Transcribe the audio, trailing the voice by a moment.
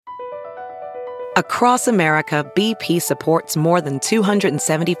Across America, BP supports more than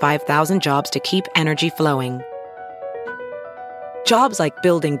 275,000 jobs to keep energy flowing. Jobs like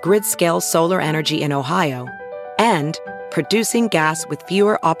building grid-scale solar energy in Ohio and producing gas with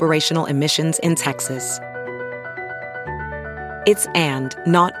fewer operational emissions in Texas. It's and,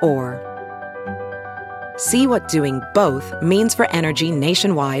 not or. See what doing both means for energy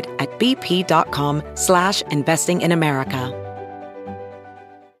nationwide at bp.com/investing in America.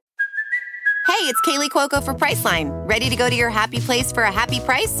 Hey, it's Kaylee Cuoco for Priceline. Ready to go to your happy place for a happy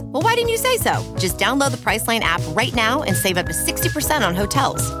price? Well, why didn't you say so? Just download the Priceline app right now and save up to 60% on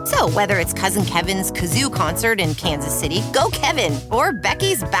hotels. So whether it's Cousin Kevin's Kazoo Concert in Kansas City, go Kevin, or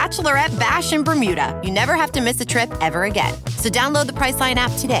Becky's Bachelorette Bash in Bermuda, you never have to miss a trip ever again. So download the Priceline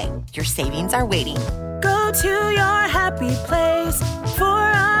app today. Your savings are waiting. Go to your happy place for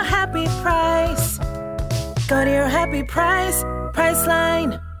a happy price. Go to your happy price,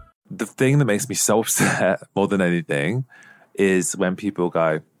 Priceline. The thing that makes me so upset more than anything is when people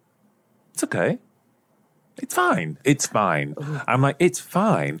go, it's okay. It's fine. It's fine. I'm like, it's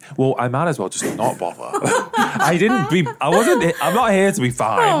fine. Well, I might as well just not bother. I'm not here to be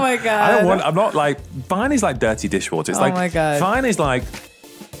fine. Oh my God. I'm not like, fine is like dirty dishwater. It's Oh my God. Fine is like,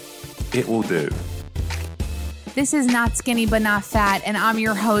 it will do. This is Not Skinny But Not Fat, and I'm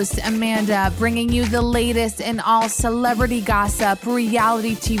your host, Amanda, bringing you the latest in all celebrity gossip,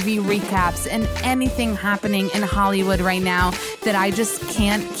 reality TV recaps, and anything happening in Hollywood right now that I just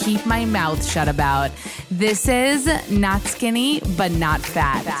can't keep my mouth shut about. This is Not Skinny But Not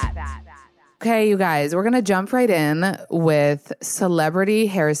Fat. Okay, you guys, we're going to jump right in with celebrity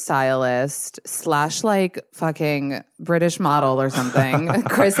hairstylist / like fucking British model or something,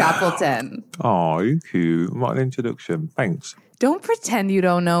 Chris Appleton. Oh, you're cute. What an introduction. Thanks. Don't pretend you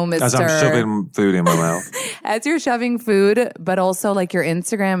don't know, Mr. As I'm shoving food in my mouth. As you're shoving food, but also like your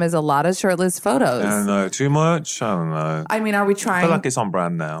Instagram is a lot of shirtless photos. I don't know. Too much? I don't know. I mean, are we I trying? feel like it's on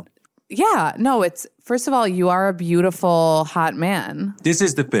brand now. Yeah, no, it's, first of all, you are a beautiful, hot man. This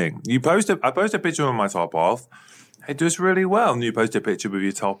is the thing. I post a picture with my top off. It does really well. And you post a picture with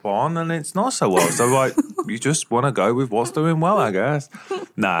your top on and it's not so well. So like, you just want to go with what's doing well, I guess.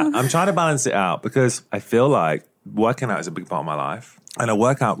 Nah, I'm trying to balance it out because I feel like working out is a big part of my life. And I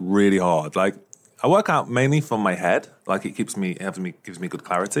work out really hard. Like, I work out mainly from my head. Like, it gives me good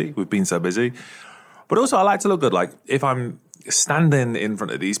clarity. We've been so busy. But also, I like to look good. Like, if I'm standing in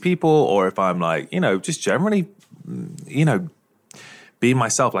front of these people or if I'm like, just generally, being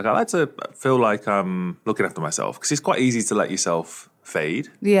myself. Like, I like to feel like I'm looking after myself because it's quite easy to let yourself fade.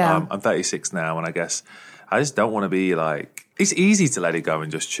 Yeah. I'm 36 now and I guess I just don't want to be like, it's easy to let it go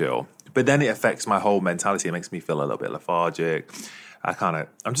and just chill. But then it affects my whole mentality. It makes me feel a little bit lethargic. I'm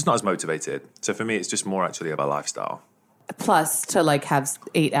just not as motivated. So for me, it's just more actually about lifestyle. Plus to like have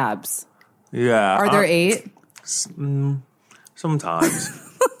 8 abs. Yeah. Are there 8? Sometimes.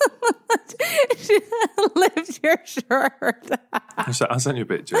 Lift your shirt. I'll send you a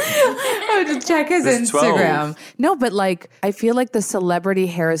picture. Oh, just check his There's Instagram. 12. No, but like, I feel like the celebrity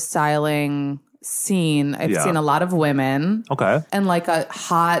hairstyling scene, I've seen a lot of women. Okay. And like a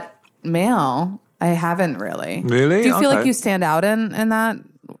hot male, I haven't really. Really? Do you feel Okay. like you stand out in that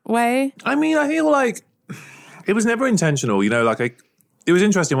way? I mean, I feel like it was never intentional. It was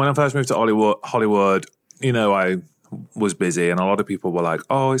interesting when I first moved to Hollywood, I was busy and a lot of people were like,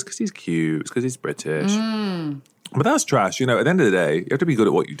 oh, it's because he's cute. It's because he's British. But that's trash. At the end of the day, you have to be good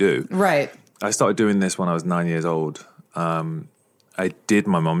at what you do. Right. I started doing this when I was 9 years old. I did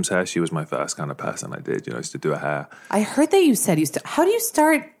my mom's hair. She was my first kind of person I did, used to do her hair. I heard that you said how do you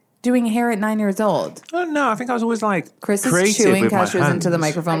start doing hair at 9 years old? I don't know. I think I was always like Chris is creative chewing with my cashews into the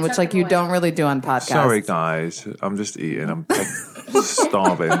hands. microphone, which like you don't really do on podcasts. Sorry, guys. I'm just eating. I'm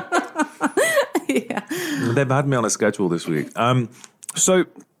starving. Yeah. They've had me on a schedule this week. So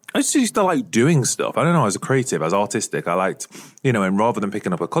I just used to like doing stuff. I don't know, as a creative, as artistic, I liked, and rather than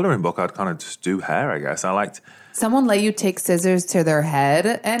picking up a coloring book, I'd kind of just do hair, I guess. I liked... Someone let you take scissors to their head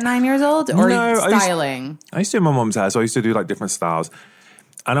at 9 years old? Or No, styling? I used to do my mom's hair, so I used to do like different styles.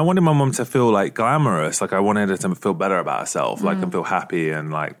 And I wanted my mom to feel like glamorous. Like I wanted her to feel better about herself, like and feel happy. And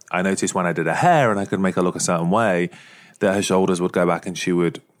like I noticed when I did her hair and I could make her look a certain way, that her shoulders would go back and she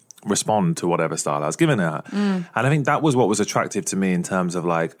would respond to whatever style I was giving her. And I think that was what was attractive to me in terms of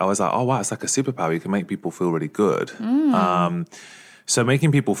like, I was like, oh wow, it's like a superpower. You can make people feel really good. So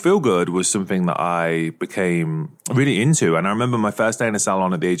making people feel good was something that I became really into. And I remember my first day in a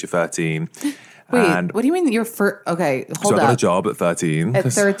salon at the age of 13. Wait, and what do you mean your first... Okay, hold so up. I got a job at 13. At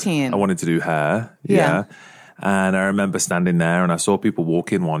 13. I wanted to do hair. Yeah. And I remember standing there and I saw people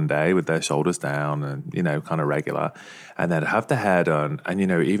walk in one day with their shoulders down and, you know, kind of regular. And they'd have their hair done. And, you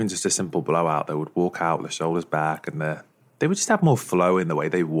know, even just a simple blowout, they would walk out with their shoulders back and they would just have more flow in the way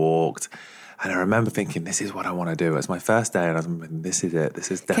they walked. And I remember thinking, this is what I want to do. It's my first day and I was thinking, this is it. This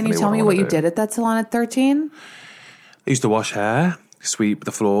is definitely what I want to do. Can you tell me what you did at that salon at 13? I used to wash hair, sweep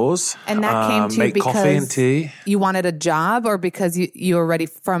the floors. And that came to you make because coffee and tea. You wanted a job, or because you already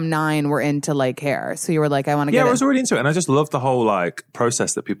from 9 were into like hair? So you were like, I want to get it. Yeah, I was already into it. And I just loved the whole like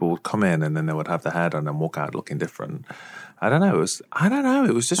process that people would come in and then they would have their hair done and walk out looking different. I don't know.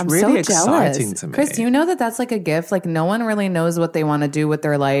 It was just really exciting to me. Chris, you know that's like a gift. Like no one really knows what they want to do with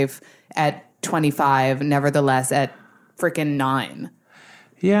their life at 25, nevertheless at freaking 9.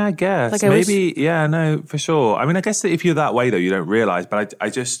 Yeah, I guess. Like yeah, no, for sure. I mean, I guess that if you're that way, though, you don't realize. But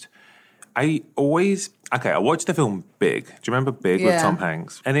I watched the film Big. Do you remember Big with Tom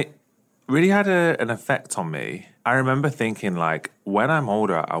Hanks? And it really had an effect on me. I remember thinking, like, when I'm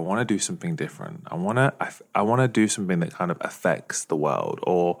older, I want to do something different. I want to do something that kind of affects the world.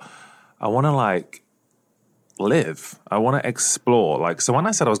 Or I want to, like, live. I want to explore. Like, so when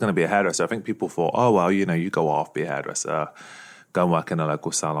I said I was going to be a hairdresser, I think people thought, oh, well, you know, you go off, be a hairdresser, go and work in a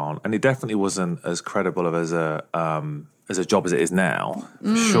local salon. And it definitely wasn't as credible of as a job as it is now,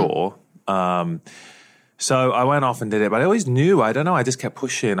 for sure. So I went off and did it, but I always knew, I don't know, I just kept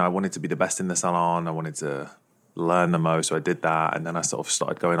pushing. I wanted to be the best in the salon. I wanted to learn the most, so I did that. And then I sort of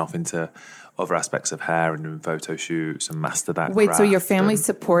started going off into other aspects of hair and doing photo shoots and master that Wait, so your craft. family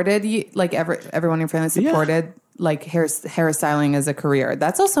supported you? Like everyone in your family supported like hairstyling as a career?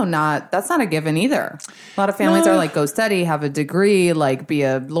 That's not a given either. A lot of families are like, go study, have a degree, like be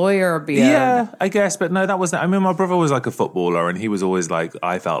a lawyer, I guess. But no, that wasn't. I mean, my brother was like a footballer and he was always like,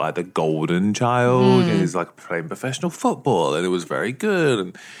 I felt like the golden child. He was like playing professional football and it was very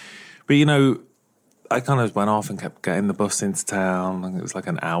good. But you know, I kind of went off and kept getting the bus into town. And it was like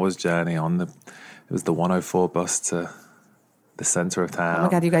an hour's journey it was the 104 bus to the center of town. Oh my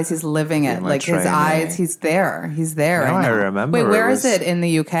God, you guys, he's living it. Like his eyes, he's there. He's there. I remember. Wait, where is it? In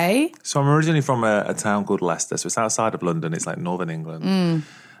the UK? So I'm originally from a town called Leicester. So it's outside of London. It's like northern England.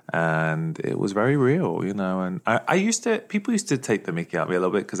 And it was very real, you know. And people used to take the mickey out of me a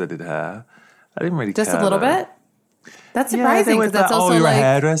little bit because I did hair. I didn't really care. Just a little bit? That's surprising because that's also you're like... a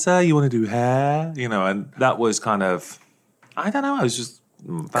hairdresser, you want to do hair, you know, and that was kind of, I don't know, I was just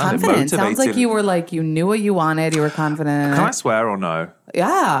found confident. It motivating. Sounds like you were like, you knew what you wanted, you were confident. Can I swear or no?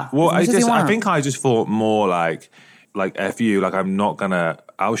 Yeah. Well, I think I just thought more like F you, like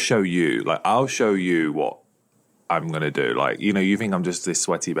I'll show you what I'm going to do. Like, you know, you think I'm just this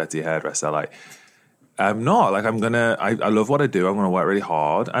sweaty Betty hairdresser, like, I'm not. Like, I love what I do, I'm going to work really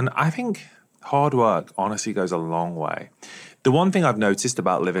hard, and I think hard work honestly goes a long way. The one thing I've noticed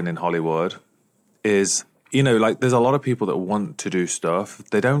about living in Hollywood is, you know, like there's a lot of people that want to do stuff.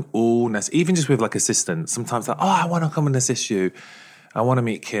 They don't all necessarily, even just with like assistants, sometimes like, oh, I want to come and assist you. I want to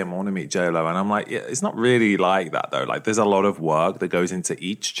meet Kim, I want to meet J.Lo. And I'm like, yeah, it's not really like that though. Like there's a lot of work that goes into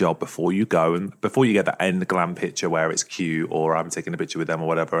each job before you go and before you get the end glam picture where it's cute or I'm taking a picture with them or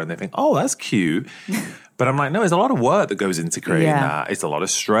whatever and they think, oh, that's cute. But I'm like, no, there's a lot of work that goes into creating that. It's a lot of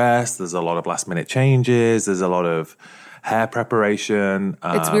stress. There's a lot of last minute changes. There's a lot of hair preparation.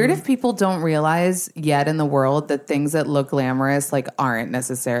 It's weird if people don't realize yet in the world that things that look glamorous like aren't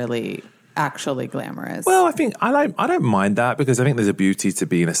necessarily actually glamorous. Well, I think I don't mind that because I think there's a beauty to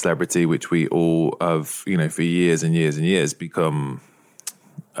being a celebrity, which we all have, you know, for years and years and years become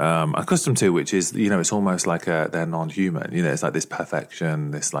accustomed to, which is, you know, it's almost like they're non-human. You know, it's like this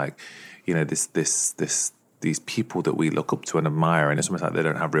perfection, this like, you know, these people that we look up to and admire, and it's almost like they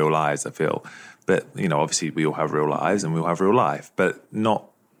don't have real lives, I feel. But, you know, obviously we all have real lives and we all have real life, but not,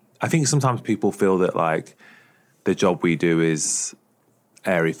 I think sometimes people feel that like the job we do is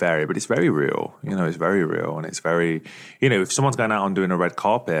airy-fairy, but it's very real. You know, it's very real and it's very, you know, if someone's going out and doing a red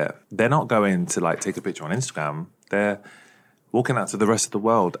carpet, they're not going to like take a picture on Instagram. They're walking out to the rest of the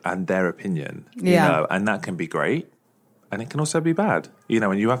world and their opinion, you know, and that can be great and it can also be bad, you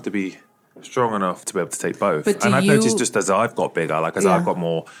know, and you have to be strong enough to be able to take both. And I've noticed just as I've got bigger, like as I've got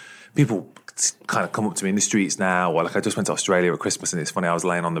more, people kind of come up to me in the streets now, or like I just went to Australia at Christmas and it's funny, I was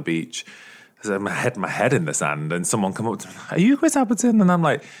laying on the beach, so my head in the sand, and someone come up to me, are you Chris Appleton? And I'm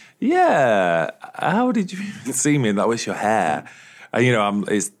like, yeah, how did you even see me? And that was your hair. And, you know,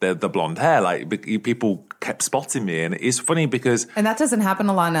 it's the blonde hair. Like, people kept spotting me. And it's funny because... And that doesn't happen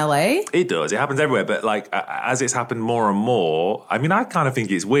a lot in LA? It does. It happens everywhere. But, like, as it's happened more and more, I mean, I kind of think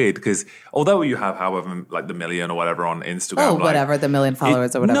it's weird because although you have, however, like the million or whatever on Instagram... Oh, whatever, the million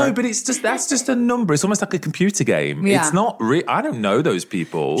followers or whatever. No, but that's just a number. It's almost like a computer game. Yeah. It's not I don't know those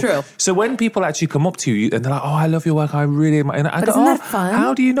people. True. So when people actually come up to you and they're like, oh, I love your work, I really... And I go, isn't that fun?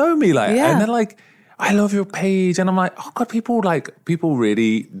 How do you know me? Like, Yeah. And they're like... I love your page. And I'm like, oh God, people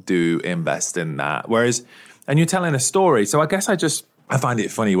really do invest in that. Whereas, and you're telling a story. So I guess I find it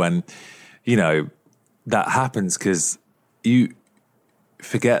funny when, you know, that happens because you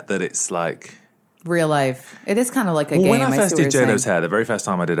forget that it's like... Real life. It is kind of like a game. When I first did J.Lo's hair, the very first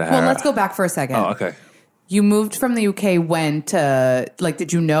time I did her hair... Well, let's go back for a second. Oh, okay. You moved from the UK when to, like,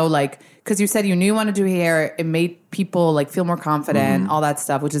 did you know, like, because you said you knew you wanted to do hair, it made people, like, feel more confident, all that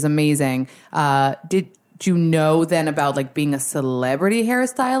stuff, which is amazing. Did you know then about, like, being a celebrity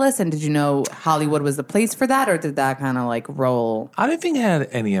hairstylist? And did you know Hollywood was the place for that? Or did that kind of, like, roll? I don't think I had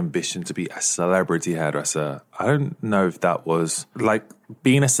any ambition to be a celebrity hairdresser. I don't know if that was, like,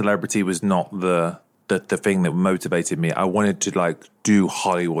 being a celebrity was not the thing that motivated me. I wanted to like do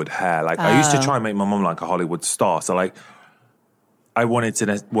Hollywood hair. Like I used to try and make my mom like a Hollywood star. So like I wanted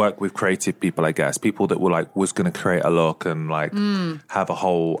to work with creative people, I guess. People that were like was going to create a look and like have a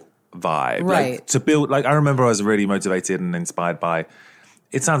whole vibe. Right. Like, to build like I remember I was really motivated and inspired by,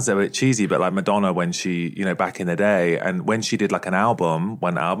 it sounds a bit cheesy, but like Madonna when she, you know, back in the day and when she did like an album,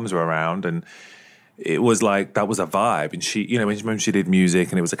 when albums were around and it was like, that was a vibe. And she, you know, when she did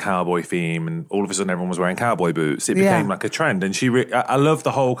music and it was a cowboy theme and all of a sudden everyone was wearing cowboy boots, it became like a trend. And I love the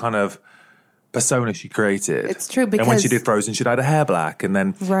whole kind of persona she created. It's true because... And when she did Frozen, she dyed her hair black. And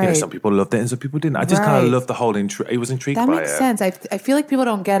then, you know, some people loved it and some people didn't. I just kind of loved the whole, it was intrigued by it. That makes sense. I feel like people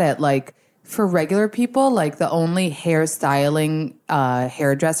don't get it. Like, for regular people, like the only hairstyling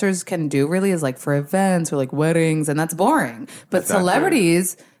hairdressers can do really is like for events or like weddings, and that's boring. But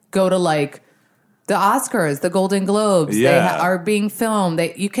celebrities go to like the Oscars, the Golden Globes, they are being filmed.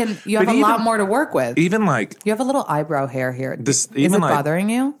 You have a lot more to work with. Even like... You have a little eyebrow hair here. Is it like, bothering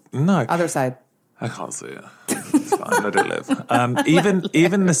you? No. Other side. I can't see it. It's fine. Let it live.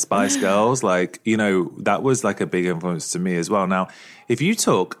 Even the Spice Girls, like, you know, that was like a big influence to me as well. Now, if you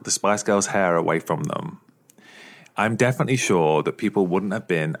took the Spice Girls' hair away from them, I'm definitely sure that people wouldn't have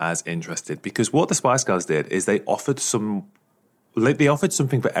been as interested because what the Spice Girls did is they offered something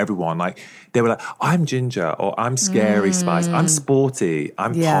for everyone. Like they were like, I'm ginger or I'm scary Spice. I'm sporty.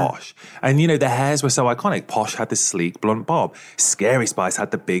 I'm posh. And you know, the hairs were so iconic. Posh had the sleek blunt bob. Scary Spice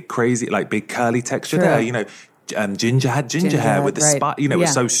had the big crazy, like big curly texture there. You know, Ginger had ginger hair with the spot. You know, it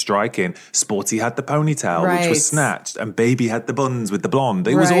was so striking. Sporty had the ponytail, which was snatched, and Baby had the buns with the blonde.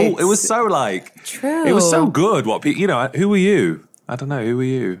 It was all. It was so like. True. It was so good. You know, who were you? I don't know. Who were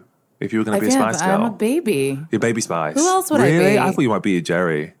you? If you were going to be a Spice Girl. I'm a baby. You're Baby Spice. Who else would I be? Really? I thought you might be a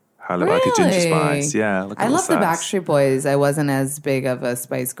Jerry. I look like a Ginger Spice. Yeah. I love the Backstreet Boys. I wasn't as big of a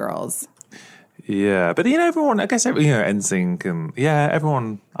Spice Girls. Yeah. But, you know, everyone, I guess, you know, NSYNC and,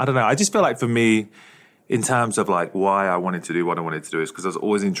 everyone, I don't know. I just feel like for me, in terms of, like, why I wanted to do what I wanted to do is because I was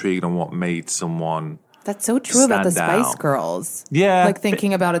always intrigued on what made someone... That's so true about the Spice Girls. Yeah. Like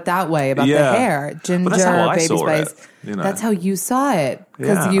thinking about it that way, about the hair. Ginger, Baby Spice. It, you know? That's how you saw it.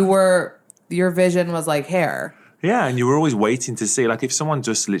 Because your vision was like hair. Yeah, and you were always waiting to see, like if someone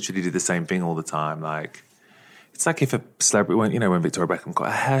just literally did the same thing all the time, like it's like if a celebrity went, you know, when Victoria Beckham got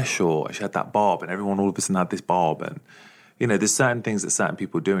a hair short, she had that bob and everyone all of a sudden had this bob and you know, there's certain things that certain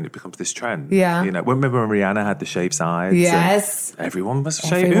people do and it becomes this trend. Yeah. You know, remember when Rihanna had the shaved sides? Yes. Everyone was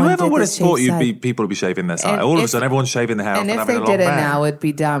shaving. Whoever would have thought people would be shaving their side. All of a sudden, everyone's shaving their hair off and if they did it now, it'd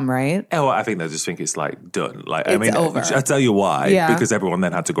be dumb, right? Oh, I think they just think it's like done. Like, it's over. I tell you why. Yeah. Because everyone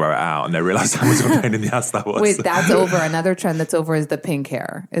then had to grow it out and they realized how much of a pain in the ass that was. Wait, that's over. Another trend that's over is the pink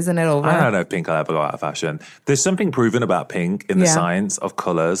hair. Isn't it over? I don't know if pink will ever go out of fashion. There's something proven about pink in the science of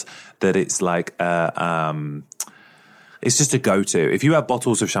colors that it's like it's just a go-to. If you have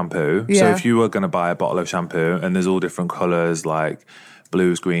bottles of shampoo, so if you were going to buy a bottle of shampoo and there's all different colors like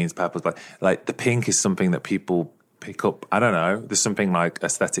blues, greens, purples, but like the pink is something that people pick up. I don't know. There's something like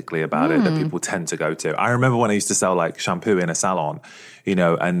aesthetically about it that people tend to go to. I remember when I used to sell like shampoo in a salon, you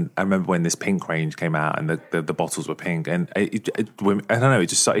know, and I remember when this pink range came out and the bottles were pink and I don't know,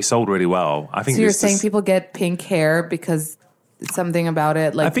 it sold really well. I think so you're saying people get pink hair because something about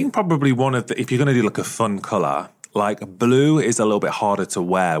it like... I think probably if you're going to do like a fun color... Like blue is a little bit harder to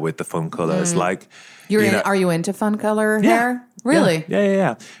wear with the fun colors. Like, are you into fun color hair? Really?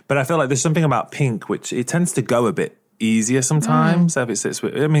 Yeah. But I feel like there's something about pink which it tends to go a bit easier sometimes. If it sits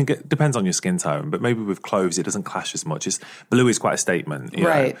with, I mean, it depends on your skin tone, but maybe with cloves it doesn't clash as much. Blue is quite a statement, you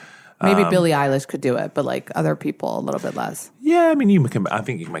know. Maybe Billie Eilish could do it, but like other people a little bit less. Yeah, I mean, I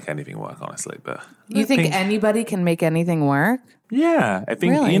think you can make anything work, honestly. But you think anybody can make anything work? Yeah, I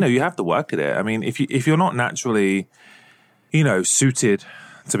think really? You have to work at it. I mean, if you're not naturally, suited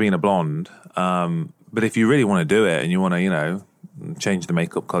to being a blonde, but if you really want to do it and you want to, change the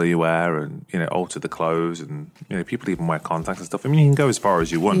makeup color you wear and alter the clothes and people even wear contacts and stuff. I mean, you can go as far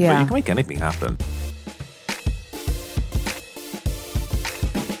as you want, but you can make anything happen.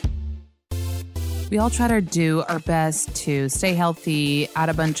 We all try to do our best to stay healthy, add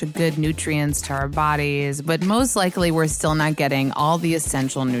a bunch of good nutrients to our bodies, but most likely we're still not getting all the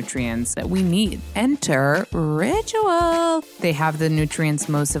essential nutrients that we need. Enter Ritual. They have the nutrients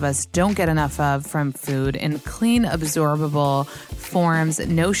most of us don't get enough of from food in clean, absorbable forms,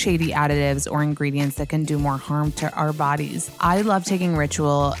 no shady additives or ingredients that can do more harm to our bodies. I love taking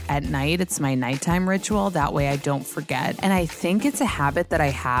Ritual at night. It's my nighttime ritual. That way I don't forget. And I think it's a habit that I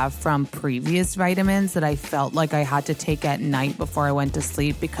have from previous vitamins that I felt like I had to take at night before I went to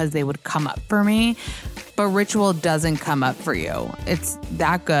sleep because they would come up for me. But Ritual doesn't come up for you. It's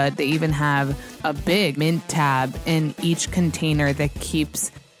that good. They even have a big mint tab in each container that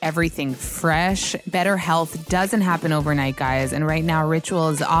keeps everything fresh. Better health doesn't happen overnight, guys. And right now, Ritual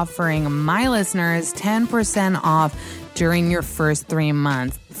is offering my listeners 10% off during your first 3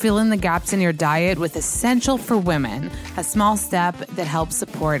 months. Fill in the gaps in your diet with Essential for Women, a small step that helps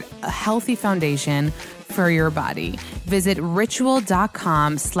support a healthy foundation for your body. Visit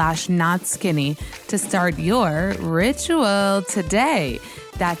ritual.com/notskinny to start your ritual today.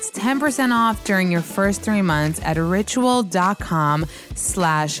 That's 10% off during your first 3 months at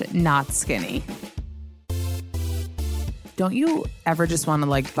ritual.com/notskinny. Don't you ever just want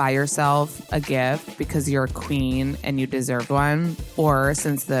to buy yourself a gift because you're a queen and you deserve one? Or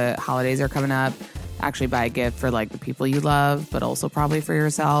since the holidays are coming up, actually buy a gift for the people you love, but also probably for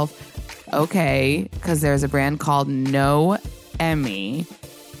yourself? Okay, because there's a brand called No Emmy.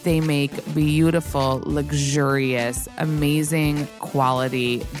 They make beautiful, luxurious, amazing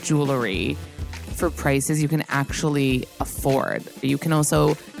quality jewelry for prices you can actually afford. You can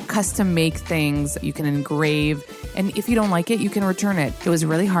also custom make things, you can engrave, and if you don't like it, you can return it. It was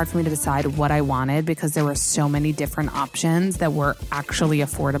really hard for me to decide what I wanted because there were so many different options that were actually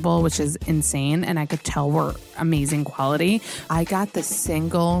affordable, which is insane, and I could tell were amazing quality. I got the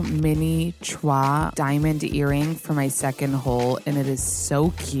single mini Chua diamond earring for my second hole, and it is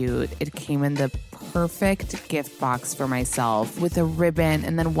so cute. It came in the perfect gift box for myself with a ribbon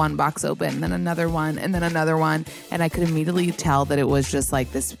and then one box open, and then another one, and then another one. And I could immediately tell that it was just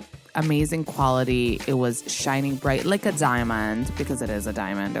this amazing quality. It was shining bright like a diamond because it is a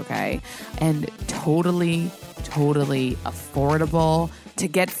diamond, okay? And totally affordable. To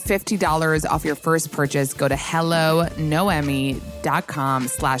get $50 off your first purchase, go to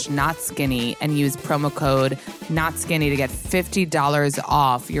hellonoemmy.com/notskinny and use promo code notskinny to get $50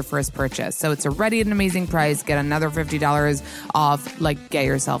 off your first purchase. So it's already an amazing price. Get another $50 off. Get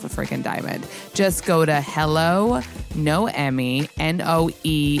yourself a freaking diamond. Just go to hellonoemmy,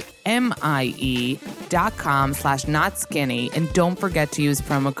 NOEMIE.com/notskinny and don't forget to use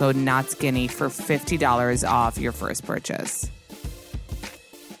promo code notskinny for $50 off your first purchase.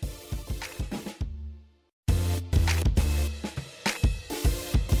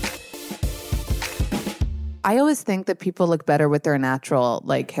 I always think that people look better with their natural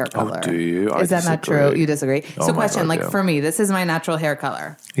hair color. Oh, do you? Is that not true? You disagree? Oh, so question, God, yeah. For me, this is my natural hair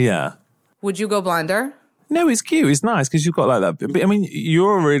color. Yeah. Would you go blonder? No, it's cute. It's nice because you've got that. But, I mean,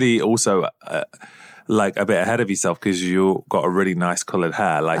 you're really also a bit ahead of yourself because you've got a really nice colored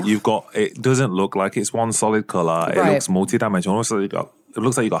hair. You've got, it doesn't look like it's one solid color. It looks multi-dimensional. Also, it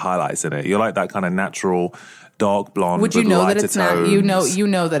looks like you got highlights in it. You're like that kind of natural dark blonde. Would you know that it's not? You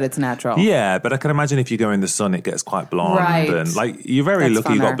know that it's natural. Yeah, but I can imagine if you go in the sun, it gets quite blonde. Right. And you're very That's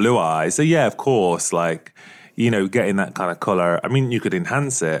lucky. funner. You got blue eyes. So yeah, of course, getting that kind of color. I mean, you could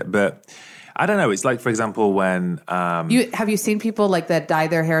enhance it, but I don't know. It's for example, when have you seen people that dye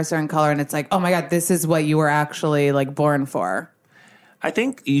their hair a certain color, and it's oh my God, this is what you were actually born for. I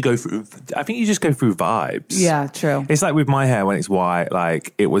think you just go through vibes. Yeah, true. It's with my hair when it's white.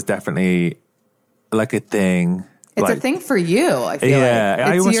 It was definitely a thing. It's a thing for you, I feel Yeah,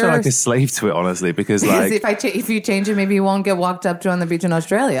 I almost feel like a slave to it, honestly, because if you change it, maybe you won't get walked up to on the beach in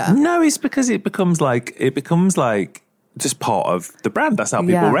Australia. No, it's because it becomes just part of the brand. That's how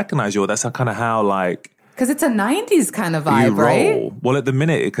people recognize you. That's how because it's a 90s kind of vibe, right? Well, at the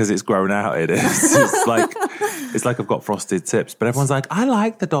minute, because it's grown out, it is. It's it's like I've got frosted tips. But everyone's like, I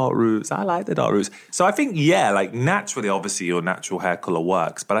like the dark roots. I like the dark roots. So I think, yeah, like naturally, obviously, your natural hair color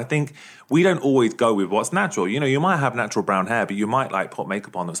works. But I think we don't always go with what's natural. You know, you might have natural brown hair, but you might like put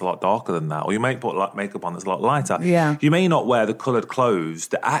makeup on that's a lot darker than that. Or you might put like makeup on that's a lot lighter. Yeah. You may not wear the colored clothes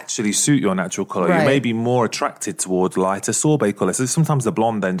that actually suit your natural color. Right. You may be more attracted towards lighter sorbet colors. So sometimes the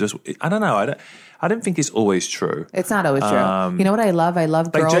blonde then just, I don't know. I don't think it's always true. It's not always true. You know what I love? I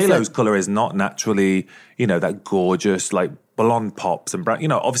love girls. Like J.Lo's color is not naturally, you know, that gorgeous, like blonde pops and brown. You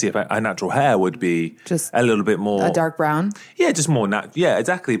know, obviously, if a natural hair would be just a little bit more. A dark brown? Yeah, just more yeah,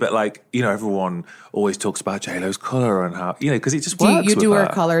 exactly. But like, you know, everyone always talks about J.Lo's color and how, you know, because it just works. You do her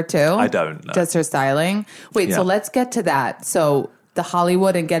color too? I don't know. Just her styling? Wait, so let's get to that. So the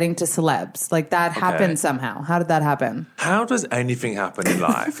Hollywood and getting to celebs. Like that happened somehow. How did that happen? How does anything happen in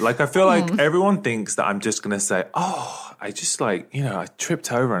life? Like I feel like everyone thinks that I'm just going to say, oh, I just like, you know, I tripped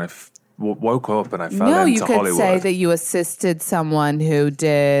over and I woke up and I fell into Hollywood. No, you could say that you assisted someone who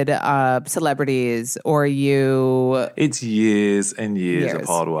did celebrities or you... It's years and years of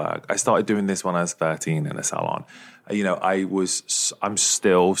hard work. I started doing this when I was 13 in a salon. You know, I'm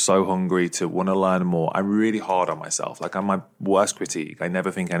still so hungry to want to learn more. I'm really hard on myself. Like I'm my worst critique. I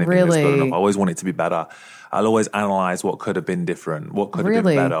never think anything is good enough. I always want it to be better. I'll always analyze what could have been different, what could have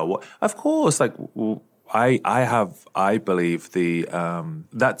been better. Of course, like I believe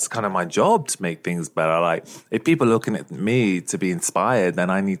that's kind of my job to make things better. Like if people are looking at me to be inspired, then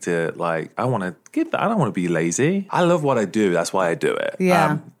I need to I want to give that. I don't want to be lazy. I love what I do. That's why I do it.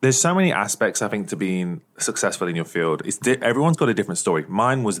 Yeah. There's so many aspects, I think, to being successful in your field. Everyone's got a different story.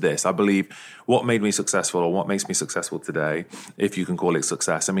 Mine was this. I believe what made me successful or what makes me successful today, if you can call it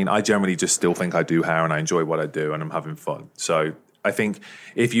success. I mean, I generally just still think I do hair and I enjoy what I do and I'm having fun. So I think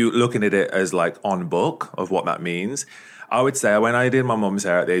if you're looking at it as like on book of what that means, I would say when I did my mum's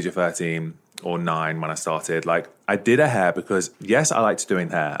hair at the age of 13 or 9 when I started, like I did her hair because yes, I liked doing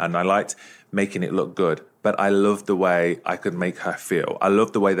hair and I liked making it look good, but I loved the way I could make her feel. I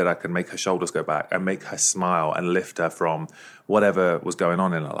loved the way that I could make her shoulders go back and make her smile and lift her from whatever was going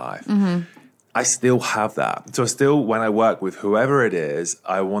on in her life. Mm-hmm. I still have that. So still, when I work with whoever it is,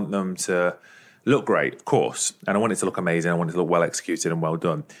 I want them to look great, of course. And I want it to look amazing. I want it to look well executed and well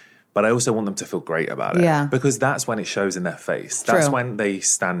done. But I also want them to feel great about it. Yeah. Because that's when it shows in their face. That's when they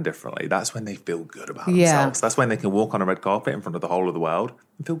stand differently. That's when they feel good about themselves. That's when they can walk on a red carpet in front of the whole of the world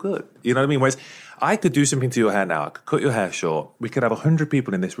and feel good. You know what I mean? Whereas I could do something to your hair now. I could cut your hair short. We could have 100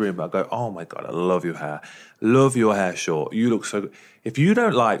 people in this room that go, oh my God, I love your hair. Love your hair short. You look so good. If you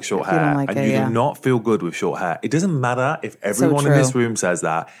don't like short hair and you do not feel good with short hair, it doesn't matter if everyone in this room says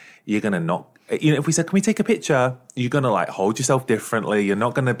that, you're going to not. You know, if we said, can we take a picture? You're going to like hold yourself differently. You're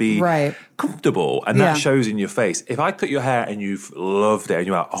not going to be comfortable. And that shows in your face. If I cut your hair and you've loved it and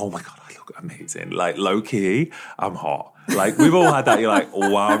you're like, oh my God, I look amazing. Like low key, I'm hot. Like we've all had that. You're like,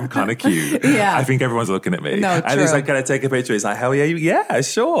 wow, I'm kind of cute. Yeah. I think everyone's looking at me. No, and it's like, can I take a picture? It's like, hell yeah, yeah,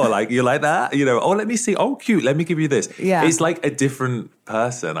 sure. Like you like that? You know, oh, let me see. Oh, cute. Let me give you this. Yeah. It's like a different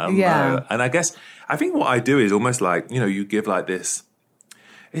person. I don't know. And I think what I do is almost like, you know, you give like this.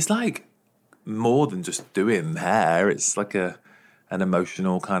 It's like, more than just doing hair. It's like an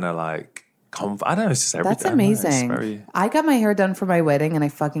emotional kind of like I don't know, it's just everything. That's amazing. I got my hair done for my wedding and I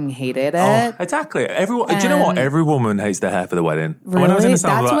fucking hated it. Oh, exactly. Do you know what? Every woman hates their hair for the wedding. Really? When I was in the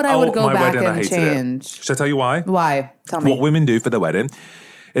salon, that's what I would go back and change. Should I tell you why? Why? Tell me. What women do for the wedding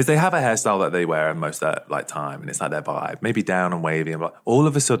is they have a hairstyle that they wear most of their time and it's like their vibe. Maybe down and wavy and all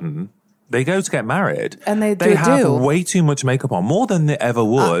of a sudden they go to get married and they have way too much makeup on, more than they ever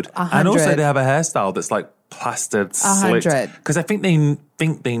would. 100. And also they have a hairstyle that's like plastered, slicked. Because I think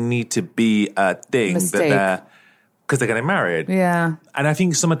they need to be a thing that they're, because they're getting married. Yeah. And I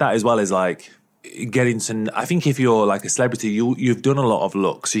think some of that as well is like getting to, I think if you're like a celebrity, you've done a lot of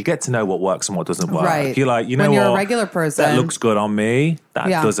looks, so you get to know what works and what doesn't work. Right. You're like, you know, when you're a regular person, that looks good on me, that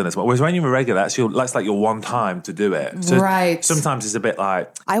doesn't as well. Whereas when you're a regular, that's like your one time to do it. So sometimes it's a bit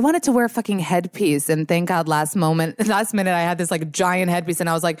like, I wanted to wear a fucking headpiece, and thank God last minute I had this like giant headpiece, and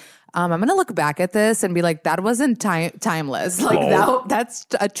I was like, I'm going to look back at this and be like, that wasn't timeless. Like that's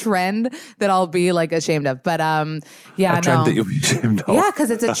a trend that I'll be like ashamed of. But a trend that you'll be ashamed of. Yeah, because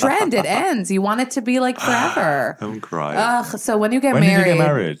it's a trend. It ends. You want it to be like forever. I'm crying. So when you get married. When did you get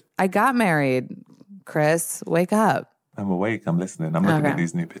married? I got married. Chris, wake up. I'm awake. I'm listening. I'm looking at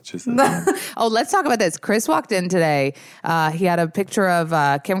these new pictures. Oh, let's talk about this. Chris walked in today. He had a picture of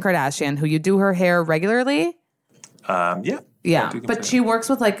Kim Kardashian, who you do her hair regularly. Yeah, but she works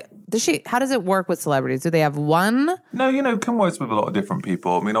with like. How does it work with celebrities? Do they have one? No, you know, Kim works with a lot of different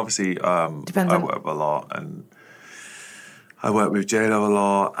people. I mean, obviously, I work with a lot, and I work with J.Lo a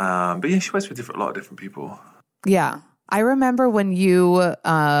lot. But yeah, she works with a lot of different people. Yeah. I remember when you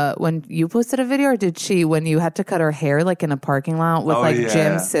posted a video, or did she, when you had to cut her hair like in a parking lot with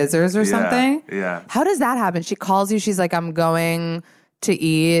gym scissors or something? Yeah. How does that happen? She calls you, she's like, I'm going to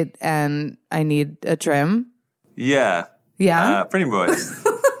eat and I need a trim. Yeah. Yeah. Pretty much.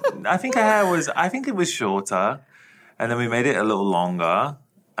 I think it was shorter, and then we made it a little longer,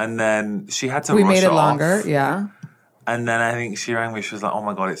 and then she had to rush made it off. longer, yeah. And then I think she rang me. She was like, "Oh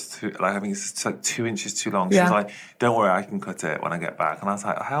my god, it's too like I think it's like 2 inches too long." She Yeah. was like, "Don't worry, I can cut it when I get back." And I was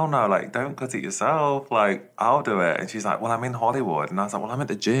like, "Hell no! Like, don't cut it yourself. Like, I'll do it." And she's like, "Well, I'm in Hollywood." And I was like, "Well, I'm at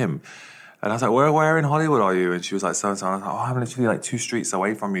the gym." And I was like, "Where in Hollywood are you?" And she was like, "So and so." And I was like, "Oh, I'm literally like 2 streets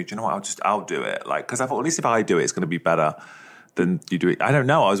away from you. Do you know what? I'll do it." Like, because I thought at least if I do it, it's going to be better than you do it. I don't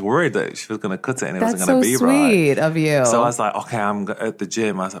know. I was worried that she was going to cut it and it wasn't going to be right. That's so sweet of you. So I was like, "Okay, I'm at the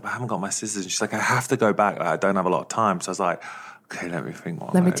gym." I was like, "But I haven't got my scissors." And she's like, "I have to go back. Like, I don't have a lot of time." So I was like, "Okay, let me think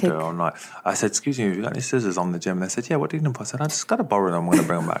what I'm going to do." I'm like, I said, "Excuse me, have you got any scissors on the gym?" And they said, "Yeah, what do you need?" I said, "I just got to borrow them. I'm going to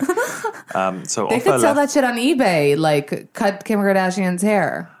bring them back." So they could sell that shit on eBay, like cut Kim Kardashian's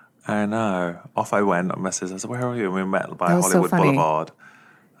hair. I know. Off I went on my scissors. I said, "Where are you?" And we met by That was Hollywood so funny. Boulevard.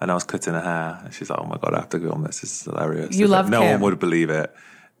 And I was cutting her hair. And she's like, "Oh my God, I have to go on this. This is hilarious." You love no Kim. one would believe it.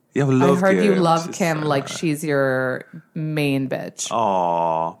 Yeah, I love I heard Kim. you love She's Kim so like nice. she's your main bitch.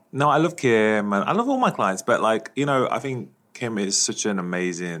 Oh, no, I love Kim. And I love all my clients. But like, you know, I think Kim is such an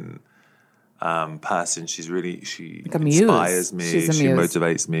amazing person. She Like a muse. inspires me. She's a She muse.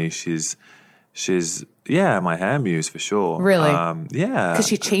 motivates me. She's my hair muse for sure. Really? Yeah. Because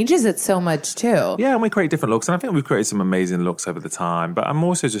she changes it so much too. Yeah, and we create different looks. And I think we've created some amazing looks over the time. But I'm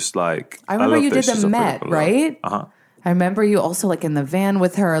also just like... I remember love you that did she's the a Met, pretty- right? Uh-huh. I remember you also like in the van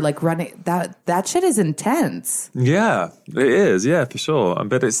with her, like running. That shit is intense. Yeah, it is. Yeah, for sure.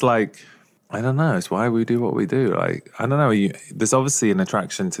 But it's like, I don't know. It's why we do what we do. Like, I don't know. There's obviously an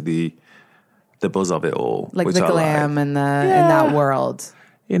attraction to the buzz of it all. Like which the I glam like. and in that world.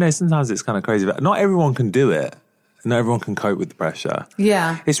 You know, sometimes it's kind of crazy. But not everyone can do it. Not everyone can cope with the pressure.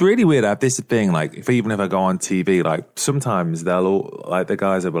 Yeah. It's really weird. I have this thing, like, even if I go on TV, like, sometimes they'll all, like, the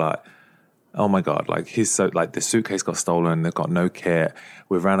guys will be like, "Oh my God, like he's so, like the suitcase got stolen, they've got no kit,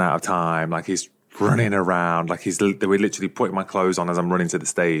 we've run out of time, like he's running around, like we're literally putting my clothes on as I'm running to the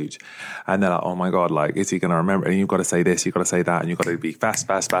stage." And they're like, "Oh my God, like is he going to remember? And you've got to say this, you've got to say that, and you've got to be fast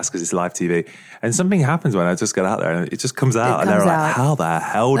because it's live TV." And something happens when I just get out there and it just comes out. And they're like, "How the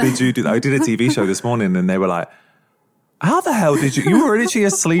hell did you do that?" I did a TV show this morning and they were like, "How the hell did you were literally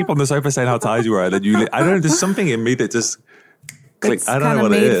asleep on the sofa saying how tired you were." And then I don't know, there's something in me that just... It's I don't kind know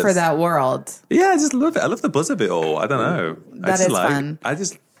of what it made is. for that world. Yeah, I just love it. I love the buzz of it all. I don't know. That is fun.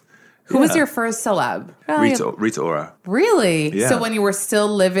 Who was your first celeb? Rita Ora. Really? Yeah. So when you were still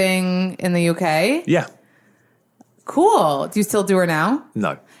living in the UK? Yeah. Cool. Do you still do her now?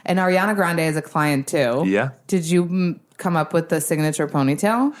 No. And Ariana Grande is a client too. Yeah. Did you come up with the signature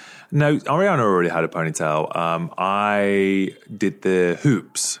ponytail? No, Ariana already had a ponytail. I did the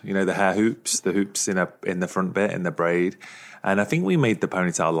hoops, you know, the hair hoops, the hoops in the front bit, in the braid. And I think we made the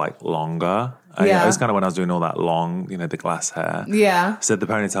ponytail like longer. Yeah. It was kind of when I was doing all that long, you know, the glass hair. Yeah. So the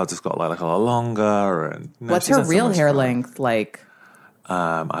ponytail just got like a lot longer. And What's her real hair length like?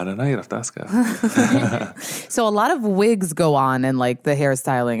 I don't know. You'd have to ask her. So a lot of wigs go on in like the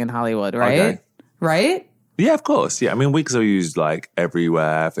hairstyling in Hollywood, right? Okay. Right? Yeah, of course. Yeah, I mean, wigs are used like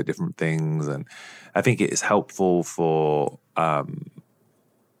everywhere for different things, and I think it is helpful for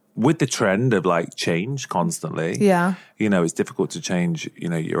with the trend of like change constantly. Yeah, you know, it's difficult to change. You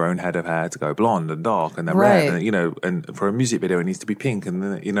know, your own head of hair to go blonde and dark and then Right. red, and, you know, and for a music video it needs to be pink, and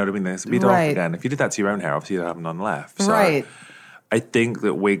then you know what I mean. It needs to be dark Right. again. If you did that to your own hair, obviously you'd have none left. So right. I think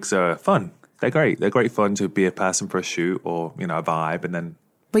that wigs are fun. They're great. They're great fun to be a person for a shoot or you know a vibe, and then.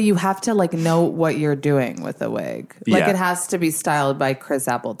 But you have to like know what you're doing with a wig. Like Yeah. it has to be styled by Chris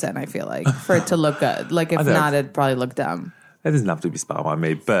Appleton, I feel like, for it to look good. Like if know. not, it'd probably look dumb. It doesn't have to be spelled by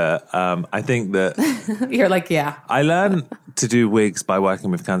me, but I think that You're like, yeah. I learned to do wigs by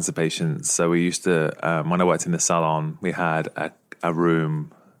working with cancer patients. So we used to, when I worked in the salon, we had a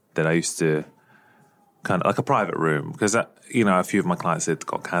room that I used to kind of like a private room because, you know, a few of my clients had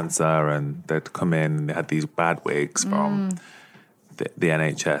got cancer and they'd come in and they had these bad wigs from the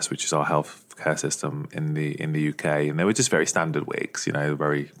NHS, which is our healthcare system in the UK. And they were just very standard wigs, you know,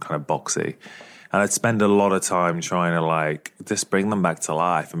 very kind of boxy. And I'd spend a lot of time trying to like just bring them back to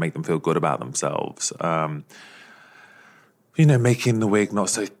life and make them feel good about themselves. You know, making the wig not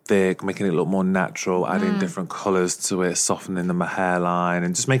so thick, making it look more natural, adding different colors to it, softening the hairline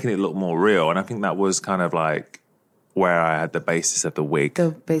and just making it look more real. And I think that was kind of like where I had the basis of the wig.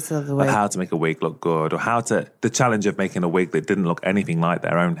 The basis of the wig. Of how to make a wig look good, or the challenge of making a wig that didn't look anything like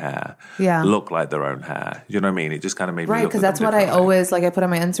their own hair, look like their own hair. You know what I mean? It just kind of made me look because that's what I always, like I put on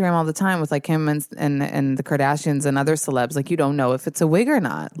my Instagram all the time with like Kim and the Kardashians and other celebs. Like you don't know if it's a wig or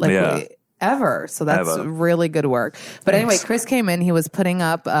not. Like ever. So that's really good work. But anyway, Chris came in. He was putting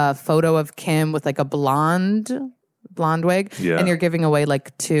up a photo of Kim with like a blonde wig. Yeah. And you're giving away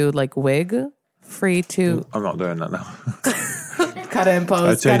like 2 like wig. Free to... I'm not doing that now. Cut it in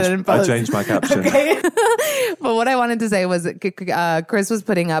post. I changed my caption. Okay. But what I wanted to say was Chris was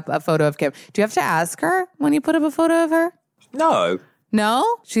putting up a photo of Kim. Do you have to ask her when you put up a photo of her? No.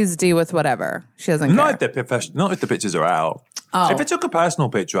 No? She's D with whatever. She doesn't care. Not if the pictures are out. Oh. If I took a personal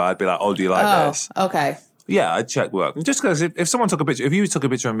picture, I'd be like, oh, do you like this? Okay. Yeah, I'd check work. Just because if someone took a picture, if you took a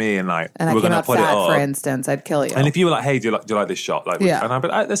picture of me and we're going to put it up, for instance, I'd kill you. And if you were like, hey, do you like this shot? Like, and I'd be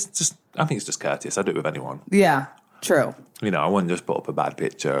like, I think it's just courteous. I do it with anyone. Yeah, true. You know, I wouldn't just put up a bad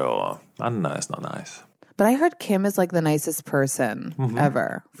picture or, I don't know, it's not nice. But I heard Kim is like the nicest person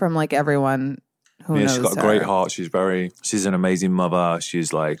ever from like everyone who knows her. She's got a great heart. She's an amazing mother.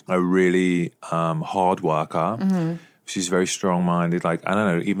 She's like a really hard worker. Mm-hmm. She's very strong-minded. Like, I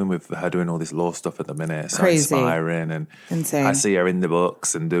don't know, even with her doing all this law stuff at the minute, it's so inspiring. And insane. I see her in the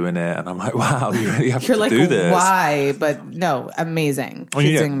books and doing it, and I'm like, wow, you really have to do this. You're like, why? But no, amazing.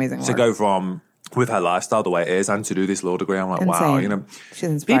 She's doing amazing work. To go from, with her lifestyle the way it is, and to do this law degree, I'm like, wow. You know, she's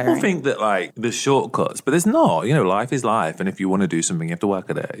inspiring. People think that, like, there's shortcuts, but there's not. You know, life is life, and if you want to do something, you have to work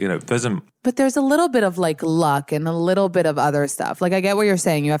at it. You know, But there's a little bit of, like, luck and a little bit of other stuff. Like, I get what you're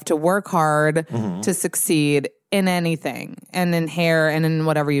saying. You have to work hard to succeed in anything, and in hair, and in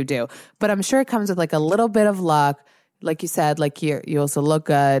whatever you do. But I'm sure it comes with like a little bit of luck. Like you said, like you also look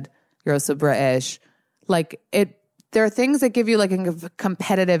good. You're also British. Like there are things that give you like a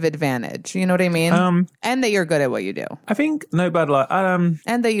competitive advantage. You know what I mean? And that you're good at what you do. I think no bad luck.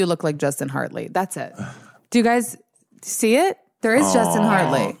 And that you look like Justin Hartley. That's it. Do you guys see it? There is Justin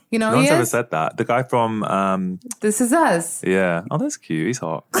Hartley. You know, no one's ever said that. The guy from This Is Us. Yeah. Oh, that's cute. He's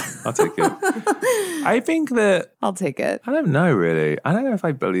hot. I'll take it. I think that I'll take it. I don't know really. I don't know if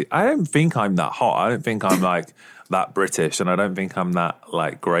I don't think I'm that hot. I don't think I'm like that British, and I don't think I'm that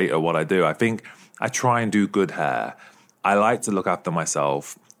like great at what I do. I think I try and do good hair. I like to look after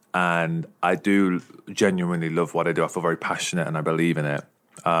myself, and I do genuinely love what I do. I feel very passionate and I believe in it.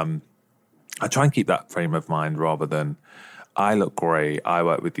 I try and keep that frame of mind rather than I look great. I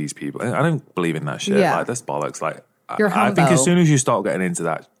work with these people. I don't believe in that shit. Yeah. Like, that's bollocks. Like, I think as soon as you start getting into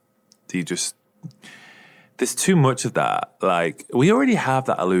that, there's too much of that. Like, we already have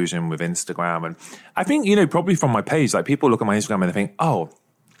that illusion with Instagram. And I think, you know, probably from my page, like people look at my Instagram and they think, oh,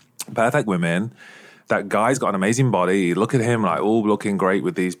 perfect women. That guy's got an amazing body. Look at him, like all looking great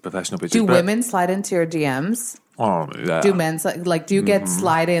with these professional pictures. Do women slide into your DMs? Oh, yeah. Do men, like, do you get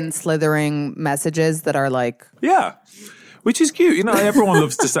slithering messages that are like... Yeah. Which is cute. You know, everyone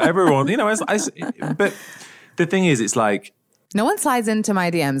loves to say, everyone, you know, but the thing is, it's like... No one slides into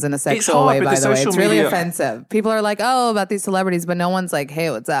my DMs in a sexual way, by the way. It's really offensive. People are like, oh, about these celebrities, but no one's like, hey,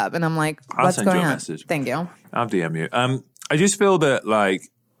 what's up? And I'm like, what's going on? I'll send you a message. Thank you. I'll DM you. I just feel that, like,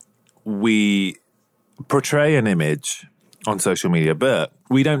 we portray an image on social media, but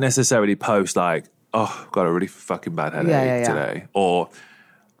we don't necessarily post like, oh, I've got a really fucking bad headache today. Or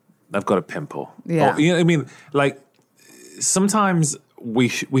I've got a pimple. Yeah. Or, you know what I mean? Like, sometimes we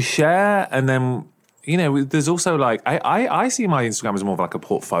share, and then, you know, there's also like, I see my Instagram as more of like a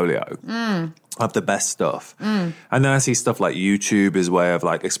portfolio of the best stuff. And then I see stuff like YouTube as a way of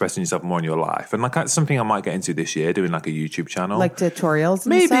like expressing yourself more in your life. And like that's something I might get into this year, doing like a YouTube channel. Like tutorials and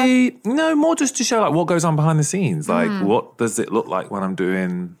maybe stuff? No, more just to show like what goes on behind the scenes. Like what does it look like when I'm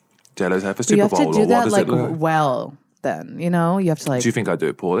doing J.Lo's hair for Super Bowl? You have to do that like well then, you know? You have to like... Do you think I do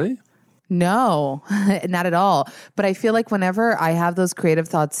it poorly? No, not at all. But I feel like whenever I have those creative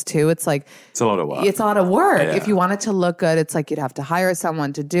thoughts too, it's like... It's a lot of work. It's a lot of work. Yeah. If you want it to look good, it's like you'd have to hire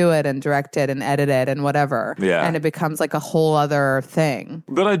someone to do it and direct it and edit it and whatever. Yeah. And it becomes like a whole other thing.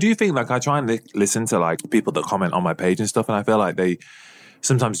 But I do think like I try and listen to like people that comment on my page and stuff, and I feel like they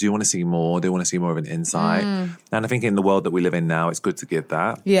sometimes do want to see more. They want to see more of an insight. And I think in the world that we live in now, it's good to give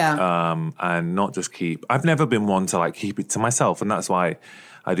that. Yeah. And not just keep... I've never been one to like keep it to myself, and that's why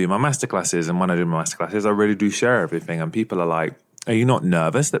I do my masterclasses, and when I do my masterclasses, I really do share everything. And people are like, are you not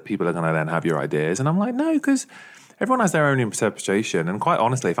nervous that people are going to then have your ideas? And I'm like, no, because everyone has their own interpretation. And quite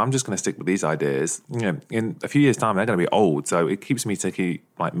honestly, if I'm just going to stick with these ideas, you know, in a few years' time, they're going to be old. So it keeps me to keep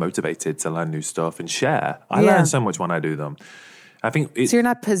like motivated to learn new stuff and share. I learn so much when I do them. I think So you're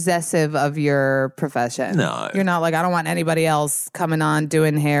not possessive of your profession. No. You're not like, I don't want anybody else coming on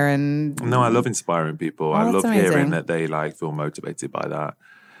doing hair and... No, I love inspiring people. I love amazing. hearing that they like feel motivated by that.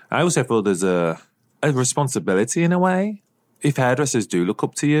 I also feel there's a responsibility in a way. If hairdressers do look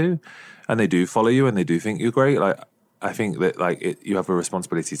up to you and they do follow you and they do think you're great, like I think that like you have a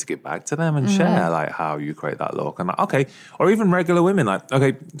responsibility to get back to them and share like how you create that look. And like, okay, or even regular women, like,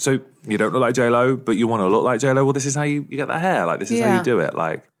 okay, so you don't look like J.Lo, but you want to look like J.Lo. Well, this is how you get that hair. Like, this is how you do it.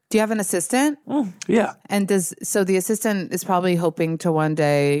 Like, do you have an assistant? Yeah. And so the assistant is probably hoping to one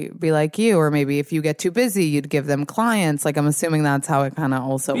day be like you, or maybe if you get too busy, you'd give them clients. Like, I'm assuming that's how it kind of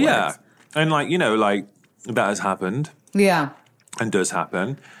also works. Yeah. And like, you know, like that has happened. Yeah. And does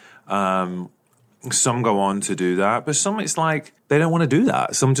happen. Some go on to do that, but some it's like they don't want to do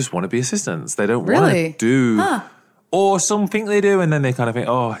that. Some just want to be assistants. They don't want to do, or some think they do, and then they kind of think,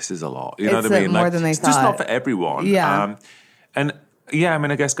 oh, this is a lot. You know what I mean? More like, than they it's thought. just not for everyone. Yeah. And yeah, I mean,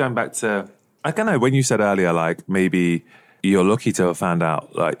 I guess going back to, I don't know, when you said earlier, like maybe you're lucky to have found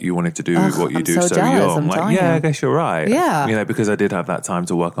out like you wanted to do what you I'm do so jealous, young. I'm Like, telling yeah, you. I guess you're right. Yeah. You know, because I did have that time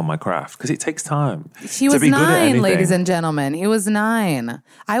to work on my craft because it takes time. He to was be good at 9, anything. ladies and gentlemen. He was 9.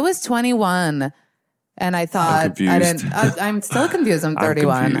 I was 21. And I thought I didn't. I'm still confused. I'm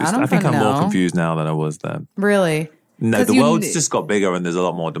 31. I think I'm more confused now than I was then. Really? No, the world's just got bigger and there's a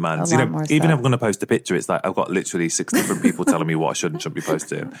lot more demands. Even more if stuff. I'm going to post a picture, it's like I've got literally 6 different people telling me what I should and shouldn't be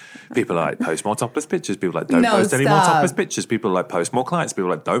posting. People are like, post more topless pictures. People are like, don't post any more topless pictures. People are like, post more clients. People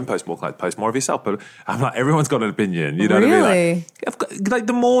are like, don't post more clients. Post more of yourself. But I'm like, everyone's got an opinion. You know what I mean? Like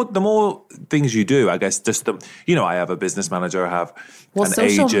the more things you do, I guess, just I have a business manager. I have an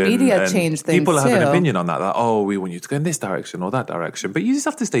social agent. media and changed things people have an too. opinion on that. Like, oh, we want you to go in this direction or that direction. But you just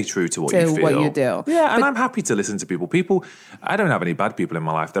have to stay true to what you feel. What you do. Yeah, and I'm happy to listen to people. I don't have any bad people in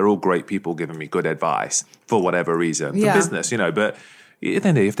my life. They're all great people giving me good advice for whatever reason. For business, but at the end of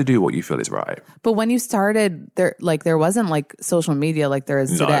the day, you have to do what you feel is right. But when you started, there wasn't like social media like there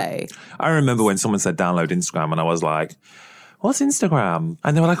is today. I remember when someone said download Instagram and I was like, what's Instagram?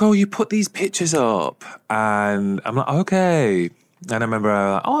 And they were like, oh, you put these pictures up. And I'm like, okay. And I remember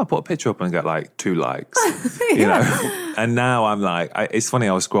I put a picture up and get like 2 likes, you know? And now I'm like, it's funny,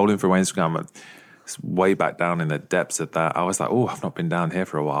 I was scrolling through Instagram and it's way back down in the depths of that. I was like, oh, I've not been down here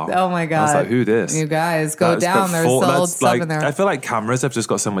for a while. Oh my God. I was like, who this? You guys go down. There's old stuff in there. I feel like cameras have just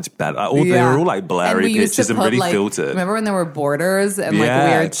got so much better. They were all like blurry pictures and really filtered. Remember when there were borders and like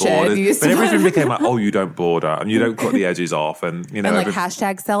weird shit? But everything became like, oh, you don't border and you don't cut the edges off. And, and like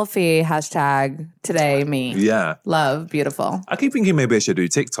hashtag selfie, hashtag today me. Yeah. Love, beautiful. I keep thinking maybe I should do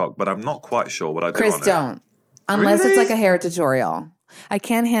TikTok, but I'm not quite sure what I do Chris, on it. don't. Unless it's like a hair tutorial. I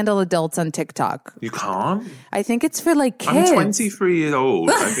can't handle adults on TikTok. You can't? I think it's for like kids. I'm 23 years old.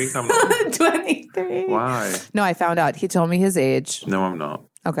 I think I'm not. 23. Why? No, I found out. He told me his age. No, I'm not.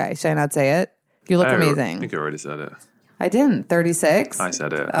 Okay, should I not say it? You look amazing. I think you already said it. I didn't. 36? I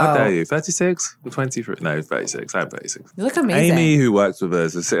said it. How dare you? 36 or 23? No, 36. I'm 36. You look amazing. Amy, who works with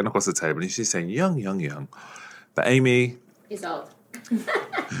us, is sitting across the table and she's saying young. But Amy... He's old.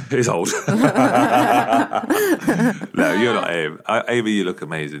 He's old. No, you're not Amy. Amy, you look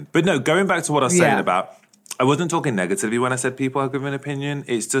amazing. But no, going back to what I was saying about, I wasn't talking negatively when I said people have given an opinion.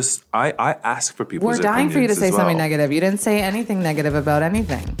 It's just, I ask for people's opinions. We're dying for you to say as well. something negative. You didn't say anything negative about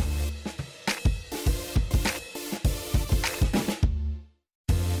anything.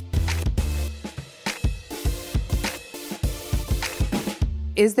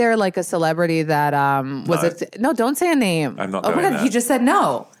 Is there like a celebrity that was it? No, don't say a name. I'm not Oh my doing God, that. he just said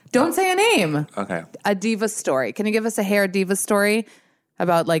no. Don't say a name. Okay. A diva story. Can you give us a hair diva story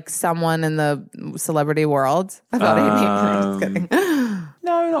about like someone in the celebrity world? About Amy? I'm just kidding.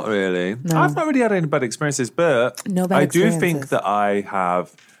 No, not really. No. I've not really had any bad experiences, but No bad I do experiences. think that I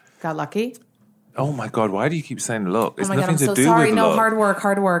have... Got lucky? Oh my God, why do you keep saying look? It's Oh my God, nothing I'm to so do sorry. with No, look. hard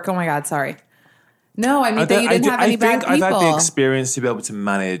work. Oh my God, sorry. No, I mean that you didn't have any bad people. I've had the experience to be able to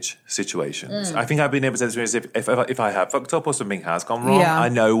manage situations. I think I've been able to experience if I have fucked up or something has gone wrong, Yeah. I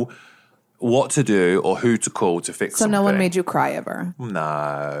know what to do or who to call to fix So something. no one made you cry ever?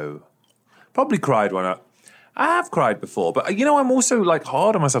 No. Probably cried when I have cried before, but I'm also like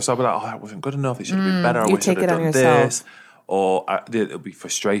hard on myself. So I'll be like, oh, that wasn't good enough. It should have been better. I you wish I'd take have it on done yourself. this. Or it'll be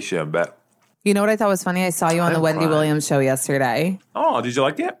frustration, but... You know what I thought was funny? I saw you on the don't Wendy cry. Williams show yesterday. Oh, did you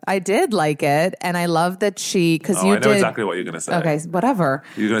like it? I did like it, and I love that because Oh, you I know did exactly what you're going to say. Okay, whatever.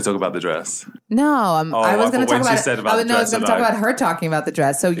 You're going to talk about the dress. No, I was going to talk when she about. said about the I was dress going to talk and I- about her talking about the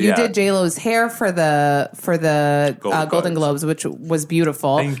dress. So you Yeah. did J.Lo's hair for the Golden Golden Globes. Globes, which was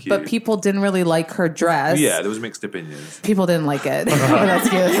beautiful. Thank you. But people didn't really like her dress. Yeah, there was mixed opinions. People didn't like it. That's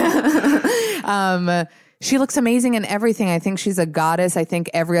cute. She looks amazing in everything. I think she's a goddess. I think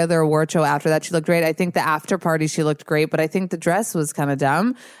every other award show after that, she looked great. I think the after party, she looked great, but I think the dress was kind of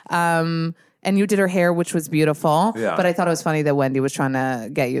dumb. And you did her hair, which was beautiful. Yeah. But I thought it was funny that Wendy was trying to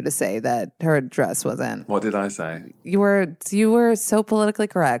get you to say that her dress wasn't. What did I say? You were so politically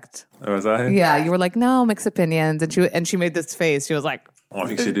correct. Oh, was I? Yeah, you were like, no, mixed opinions. And she made this face. She was like... I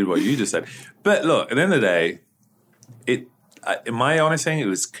think she did what you just said. But look, at the end of the day, in my honest thing, it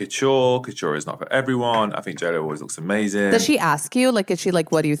was couture. Couture is not for everyone. I think J.Lo always looks amazing. Does she ask you? Like, is she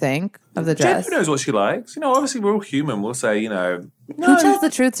like, what do you think of the dress? J.Lo knows what she likes. Obviously we're all human. We'll say, Who tells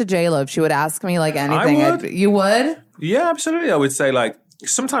the truth to J.Lo? If she would ask me like anything, I would. You would? Yeah, absolutely. I would say like,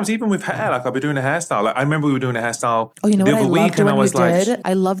 sometimes even with hair, like I'll be doing a hairstyle. Like I remember we were doing a hairstyle the other week, and I was like,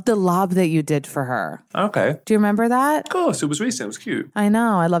 I loved the lob that you did for her. Okay. Do you remember that? Of course, it was recent. It was cute. I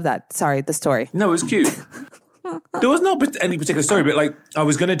know. I love that. Sorry, the story. No, it was cute. There was not any particular story, but like I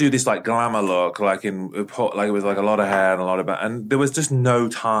was going to do this like glamour look, like it was like a lot of hair and a lot of, and there was just no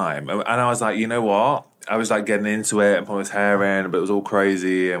time. And I was like, you know what? I was like getting into it and putting his hair in, but it was all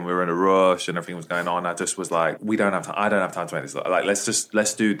crazy and we were in a rush and everything was going on. I just was like, I don't have time to make this look. Like,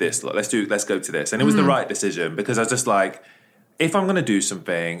 let's do this look. Let's go to this. And it was the right decision because I was just like, if I'm going to do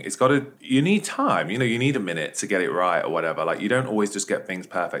something, you need time. You need a minute to get it right or whatever. Like you don't always just get things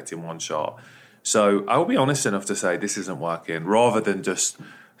perfect in one shot. So I will be honest enough to say this isn't working rather than just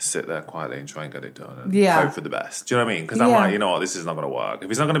sit there quietly and try and get it done and hope for the best. Do you know what I mean? Because I'm like, you know what, this is not going to work. If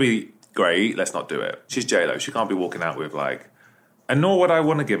it's not going to be great, let's not do it. She's J.Lo. She can't be walking out with like, and nor would I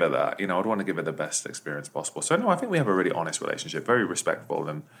want to give her that. I'd want to give her the best experience possible. So no, I think we have a really honest relationship, very respectful.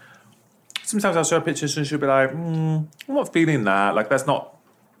 And sometimes I'll show her pictures and she'll be like, I'm not feeling that. Like that's not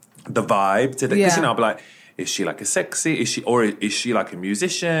the vibe today. Because I'll be like, is she like a sexy? Is she like a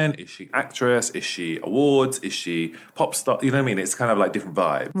musician? Is she actress? Is she awards? Is she pop star? You know what I mean? It's kind of like different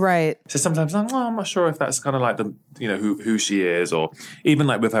vibe. Right. So sometimes I'm not sure if that's kind of like the, who she is, or even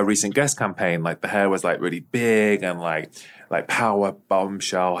like with her recent guest campaign, like the hair was like really big and like power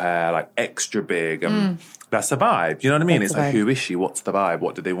bombshell hair, like extra big. And that's the vibe. You know what I mean? It's like, who is she? What's the vibe?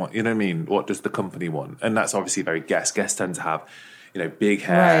 What do they want? You know what I mean? What does the company want? And that's obviously very guest. Guests tend to have, big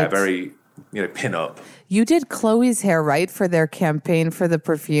hair, very, pin up. You did Chloe's hair, right, for their campaign for the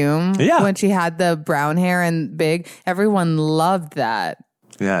perfume? Yeah. When she had the brown hair and big. Everyone loved that.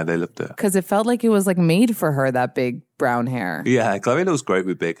 Yeah, they loved it. Because it felt like it was like made for her, that big brown hair. Yeah, Chloe looks great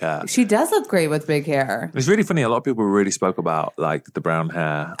with big hair. She does look great with big hair. It's really funny. A lot of people really spoke about like the brown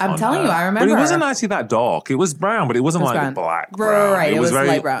hair. I'm telling you, I remember. But it wasn't actually that dark. It was brown, but it wasn't like black brown. Right. It was very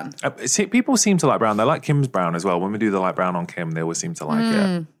light brown. People seem to like brown. They like Kim's brown as well. When we do the light brown on Kim, they always seem to like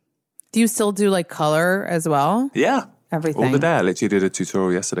it. Do you still do like color as well? Yeah. Everything. All the day. I literally did a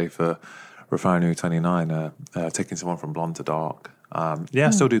tutorial yesterday for Refinery 29, taking someone from blonde to dark.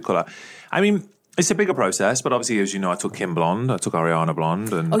 Still do color. I mean, it's a bigger process, but obviously, as you know, I took Kim blonde, I took Ariana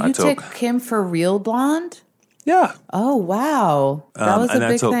blonde, and you took Kim for real blonde? Yeah. Oh, wow. That was a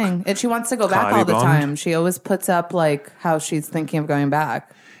big thing. And she wants to go back all the time. She always puts up like how she's thinking of going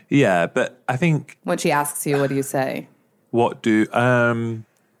back. Yeah, but I think when she asks you, what do you say? What do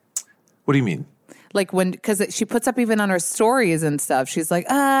you mean? Like because she puts up even on her stories and stuff. She's like,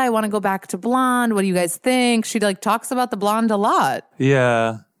 I want to go back to blonde. What do you guys think? She like talks about the blonde a lot.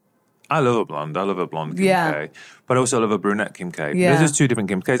 Yeah. I love a blonde. I love a blonde Kim K. But I also love a brunette Kim K. Yeah. There's just two different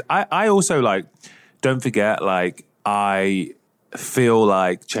Kim Ks. I also like, don't forget, like, I feel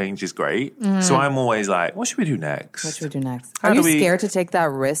like change is great. Mm. So I'm always like, what should we do next? Are you scared to take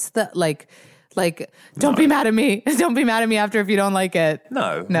that risk that don't be mad at me. Don't be mad at me after if you don't like it.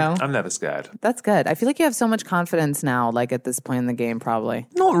 No. I'm never scared. That's good. I feel like you have so much confidence now, like at this point in the game, probably.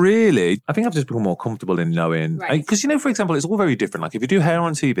 Not really. I think I've just become more comfortable in knowing. Because, for example, it's all very different. Like if you do hair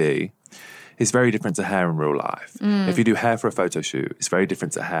on TV, it's very different to hair in real life. Mm. If you do hair for a photo shoot, it's very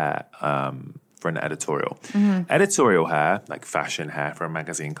different to hair for an editorial. Mm-hmm. Editorial hair, like fashion hair for a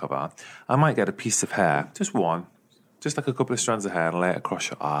magazine cover, I might get a piece of hair, just one, just like a couple of strands of hair and lay it across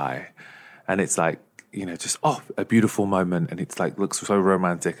your eye. And it's like, just a beautiful moment, and it's like looks so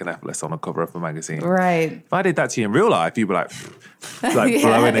romantic and effortless on a cover of a magazine. Right. If I did that to you in real life, you'd be like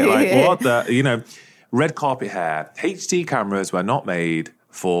blowing it, like what the, red carpet hair. HD cameras were not made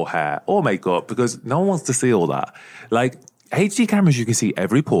for hair or makeup because no one wants to see all that. Like HD cameras, you can see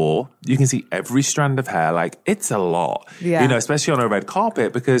every pore, you can see every strand of hair. Like it's a lot, especially on a red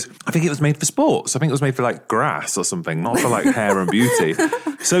carpet because I think it was made for sports. I think it was made for like grass or something, not for like hair and beauty.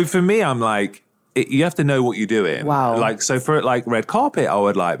 So for me, I'm like, you have to know what you're doing. Wow. Like, so for like red carpet, I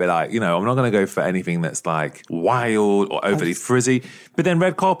would like be like, you know, I'm not going to go for anything that's like wild or overly frizzy. But then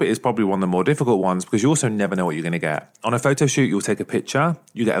red carpet is probably one of the more difficult ones because you also never know what you're going to get. On a photo shoot, you'll take a picture,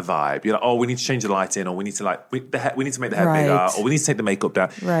 you get a vibe. You're like, oh, we need to change the lighting, or we need to like, we need to make the head bigger, or we need to take the makeup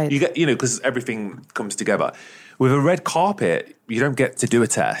down. Right. You get, you know, because everything comes together. With a red carpet, you don't get to do a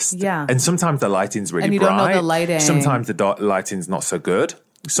test. Yeah. And sometimes the lighting's really bright. And you don't know the lighting. Sometimes the lighting's not so good.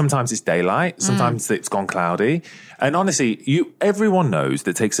 Sometimes it's daylight. Sometimes it's gone cloudy. And honestly, everyone knows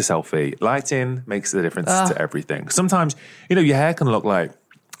that takes a selfie. Lighting makes the difference to everything. Sometimes, you know, your hair can look like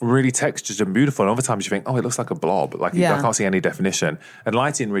really textured and beautiful. And other times you think, oh, it looks like a blob. Like I can't see any definition. And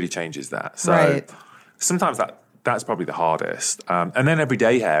lighting really changes that. So sometimes that's probably the hardest. And then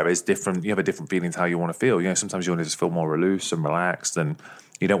everyday hair is different. You have a different feeling to how you want to feel. You know, sometimes you want to just feel more loose and relaxed, and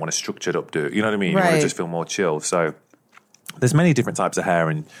you don't want to structure it up. You know what I mean? You want to just feel more chill. So there's many different types of hair,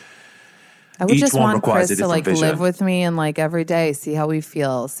 and I would each just one want requires Chris a to like different vision. live with me and like every day, see how we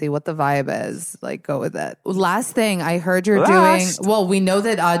feel, see what the vibe is, like go with it. Last thing I heard you're doing. Well, we know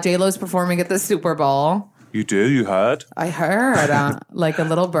that J.Lo's performing at the Super Bowl. You do? You heard? I heard like a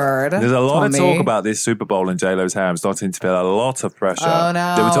little bird. There's a lot of told me. talk about this Super Bowl and J.Lo's hair. I'm starting to feel a lot of pressure. Oh,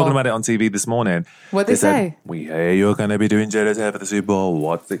 no. They were talking about it on TV this morning. What'd they say? Said, we hear you're going to be doing J.Lo's hair for the Super Bowl.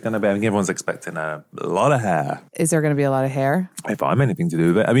 What's it going to be? I think everyone's expecting a lot of hair. Is there going to be a lot of hair? If I'm anything to do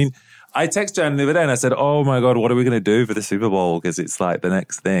with it. I mean, I texted Jen the other day and I said, oh my God, what are we going to do for the Super Bowl? Because it's like the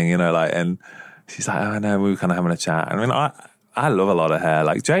next thing, you know, like, and she's like, oh no, we were kind of having a chat. I mean, I love a lot of hair.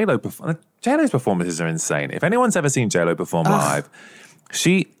 Like J.Lo's performances are insane. If anyone's ever seen J.Lo perform live,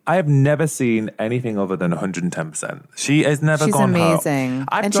 I have never seen anything other than 110%. She has never gone home. She's amazing.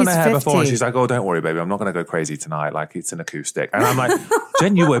 I've done her hair before and she's like, oh, don't worry, baby. I'm not going to go crazy tonight. Like, it's an acoustic. And I'm like,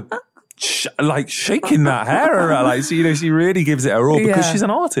 Jen, you were shaking that hair around. Like, so, you know, she really gives it her all because she's an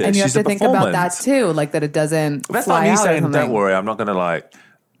artist. And you she's have to think about that too, like that it doesn't That's fly like me out or saying, something. don't worry, I'm not going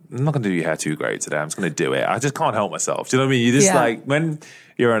to do your hair too great today. I'm just going to do it. I just can't help myself. Do you know what I mean? You just like, when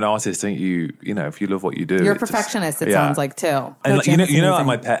you're an artist, and you know, if you love what you do. You're a perfectionist, it sounds like too. And like, you know, like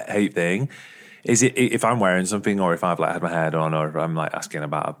my pet hate thing is if I'm wearing something, or if I've like had my hair done, or if I'm like asking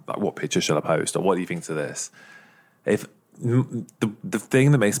about like, what picture should I post, or what do you think to this? If the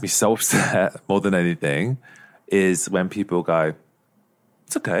thing that makes me so upset more than anything is when people go,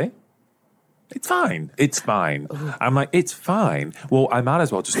 it's okay. It's fine. It's fine. Ooh. I'm like, it's fine. Well, I might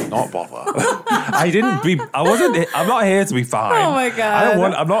as well just not bother. I'm not here to be fine. Oh my God.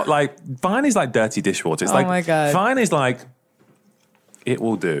 I'm not like, fine is like dirty dishwater. It's like, my God. Fine is like, it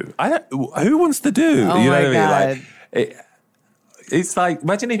will do. Who wants to do? Oh you know my what God. I mean? Like, it's like,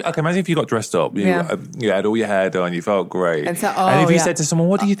 imagine if you got dressed up, you had all your hair done, you felt great. And if you said to someone,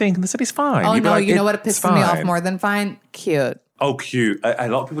 what do you think? And they said, it's fine. Oh, You'd be no, like, you know what pisses me off more than fine? Cute. Oh, cute. A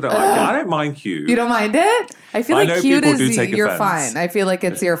lot of people don't like it. I don't mind cute. You don't mind it? I feel like cute is you're offense. fine. I feel like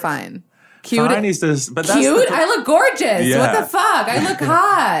it's you're fine. Cute. Fine is just, but cute? I look gorgeous. Yeah. What the fuck? I look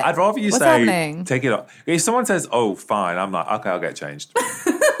hot. I'd rather you What's say, happening? Take it off. If someone says, oh, fine, I'm like, okay, I'll get changed.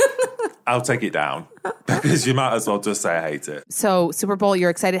 I'll take it down. Because you might as well just say I hate it. So Super Bowl, you're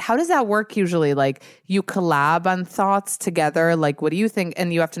excited. How does that work usually? Like you collab on thoughts together? Like what do you think?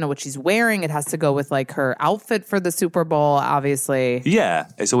 And you have to know what she's wearing. It has to go with like her outfit for the Super Bowl, obviously. Yeah,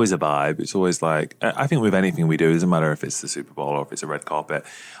 it's always a vibe. It's always like, I think with anything we do, it doesn't matter if it's the Super Bowl or if it's a red carpet.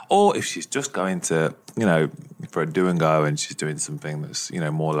 Or if she's just going to, you know, for a do and go and she's doing something that's, you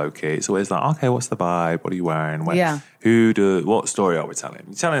know, more low key. It's always like, okay, what's the vibe? What are you wearing? What story are we telling?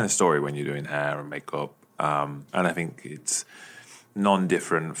 You're telling a story when you're doing hair and makeup. And I think it's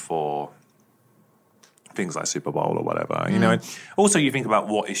non-different for things like Super Bowl or whatever, you know. And also, you think about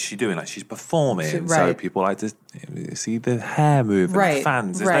what is she doing? Like she's performing, so people like to see the hair move. And the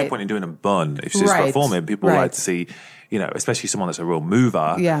fans. There's no point in doing a bun if she's performing. People like to see, you know, especially someone that's a real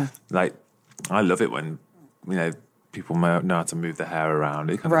mover. Yeah, like I love it when you know people know how to move the hair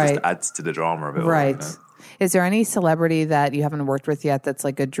around. It kind of just adds to the drama of it. Right. All, you know? Is there any celebrity that you haven't worked with yet that's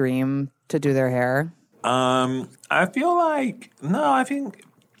like a dream to do their hair? I feel like, no, I think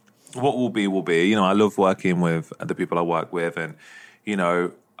what will be. You know, I love working with the people I work with, and, you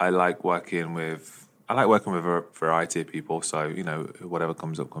know, I like working with a variety of people, so, you know, whatever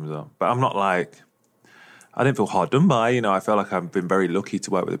comes up. But I'm not like, I didn't feel hard done by, you know, I feel like I've been very lucky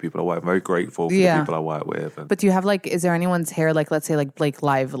to work with the people I work with. I'm very grateful for the people I work with. But do you have like, is there anyone's hair, like, let's say like Blake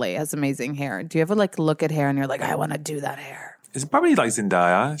Lively has amazing hair. Do you ever like look at hair and you're like, I want to do that hair? It's probably like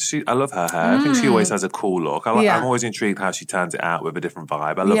Zendaya. I love her hair. I think she always has a cool look. I'm always intrigued how she turns it out with a different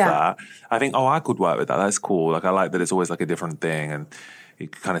vibe. I love that. I think, I could work with that. That's cool. Like, I like that it's always like a different thing. And,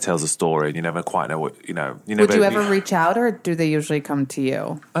 it kind of tells a story, and you never quite know what you know. Would you ever reach out, or do they usually come to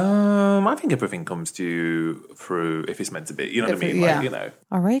you? I think everything comes to you through if it's meant to be. You know what I mean? Yeah. Like, you know.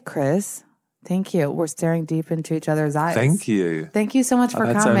 All right, Chris. Thank you. We're staring deep into each other's eyes. Thank you. Thank you so much for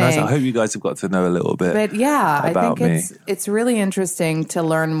That's coming. so nice. I hope you guys have got to know a little bit. But yeah, about I think it's really interesting to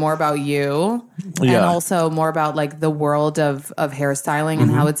learn more about you and also more about like the world of hairstyling and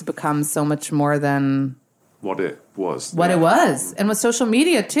how it's become so much more than what it was. It was. And with social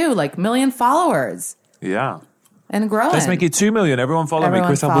media too, like 1 million followers. Yeah. And growing. Let's make it 2 million. Everyone follow me.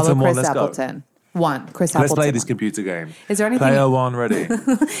 Chris Appleton 1. Let's go. Chris Appleton. Let's play this computer game. Is there anything? Player 1 ready.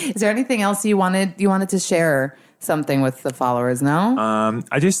 Is there anything else you wanted to share something with the followers? No.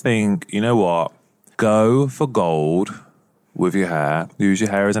 I just think, you know what? Go for gold with your hair. Use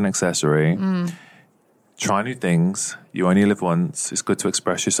your hair as an accessory. Try new things. You only live once. It's good to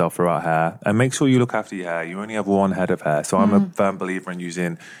express yourself throughout hair, and make sure you look after your hair. You only have one head of hair, so I'm a firm believer in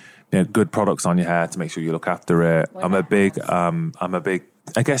using good products on your hair to make sure you look after it. I'm a big,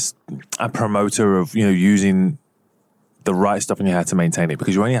 I guess, a promoter of using the right stuff in your hair to maintain it,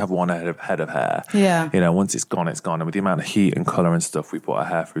 because you only have one head of hair. Yeah. Once it's gone, it's gone. And with the amount of heat and color and stuff we put our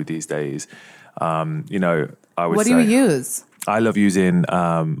hair through these days, I would What say. do you use? I love using,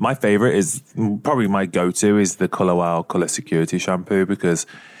 my favorite is probably my go-to is the Color Wow Color Security Shampoo, because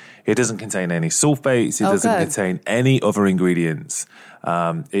it doesn't contain any sulfates. It doesn't contain any other ingredients.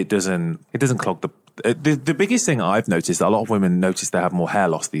 It doesn't clog the biggest thing I've noticed, a lot of women notice they have more hair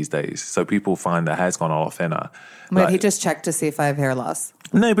loss these days. So people find their hair's gone a lot thinner. Wait, he just checked to see if I have hair loss.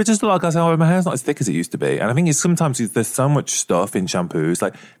 No, but just like I said, my hair's not as thick as it used to be. And I think sometimes there's so much stuff in shampoos,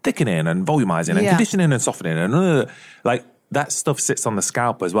 like thickening and volumizing and conditioning and softening. And like that stuff sits on the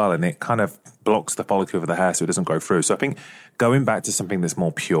scalp as well. And it kind of blocks the follicle of the hair so it doesn't grow through. So I think going back to something that's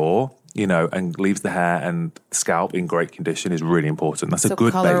more pure, and leaves the hair and scalp in great condition is really important. That's a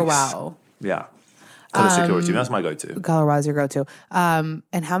good Color base. Wow. Yeah. Color Security. That's my go-to. Color Wow is your go-to.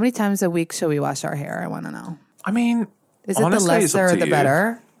 And how many times a week should we wash our hair? I want to know. I mean, is it honestly, the lesser the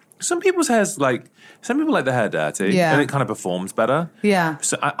better? Some people's hair's some people like their hair dirty, and it kind of performs better. Yeah.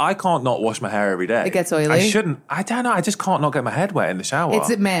 So I can't not wash my hair every day. It gets oily. I shouldn't. I don't know. I just can't not get my head wet in the shower.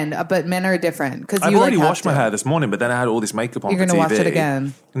 It's men, but men are different because I've already washed my hair this morning, but then I had all this makeup on. You're going to wash it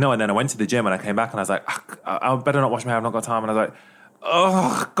again? No, and then I went to the gym and I came back and I was like, I better not wash my hair. I've not got time. And I was like,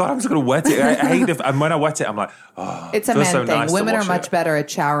 oh God, I'm just gonna wet it. I hate it. And when I wet it, I'm like, oh, it's a man thing. Nice Women are much better at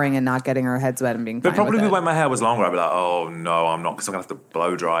showering and not getting our heads wet and being. But fine probably with when my hair was longer, I'd be like, oh no, I'm not, because I'm gonna have to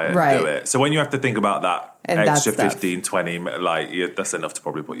blow dry it and do it. So when you have to think about that and extra 15, 20, that's enough to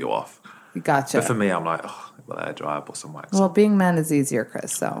probably put you off. Gotcha. But for me, I'm like, oh, well, hair dry, put some wax. Well, being men is easier,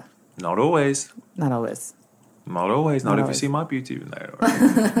 Chris. So not always. Not always. Not always. Not if you see my beauty in there.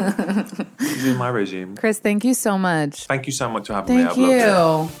 It's in my regime. Chris, thank you so much. Thank you so much for having me. Thank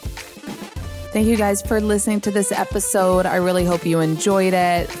you. Thank you guys for listening to this episode. I really hope you enjoyed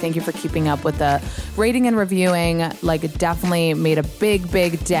it. Thank you for keeping up with the rating and reviewing. It definitely made a big,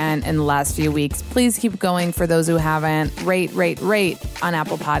 big dent in the last few weeks. Please keep going for those who haven't. Rate on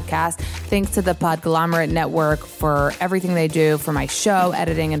Apple Podcasts. Thanks to the Podglomerate Network for everything they do for my show,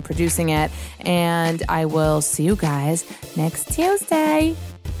 editing and producing it. And I will see you guys next Tuesday.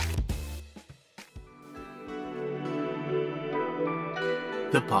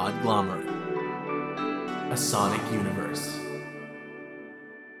 The Podglomerate. A sonic universe.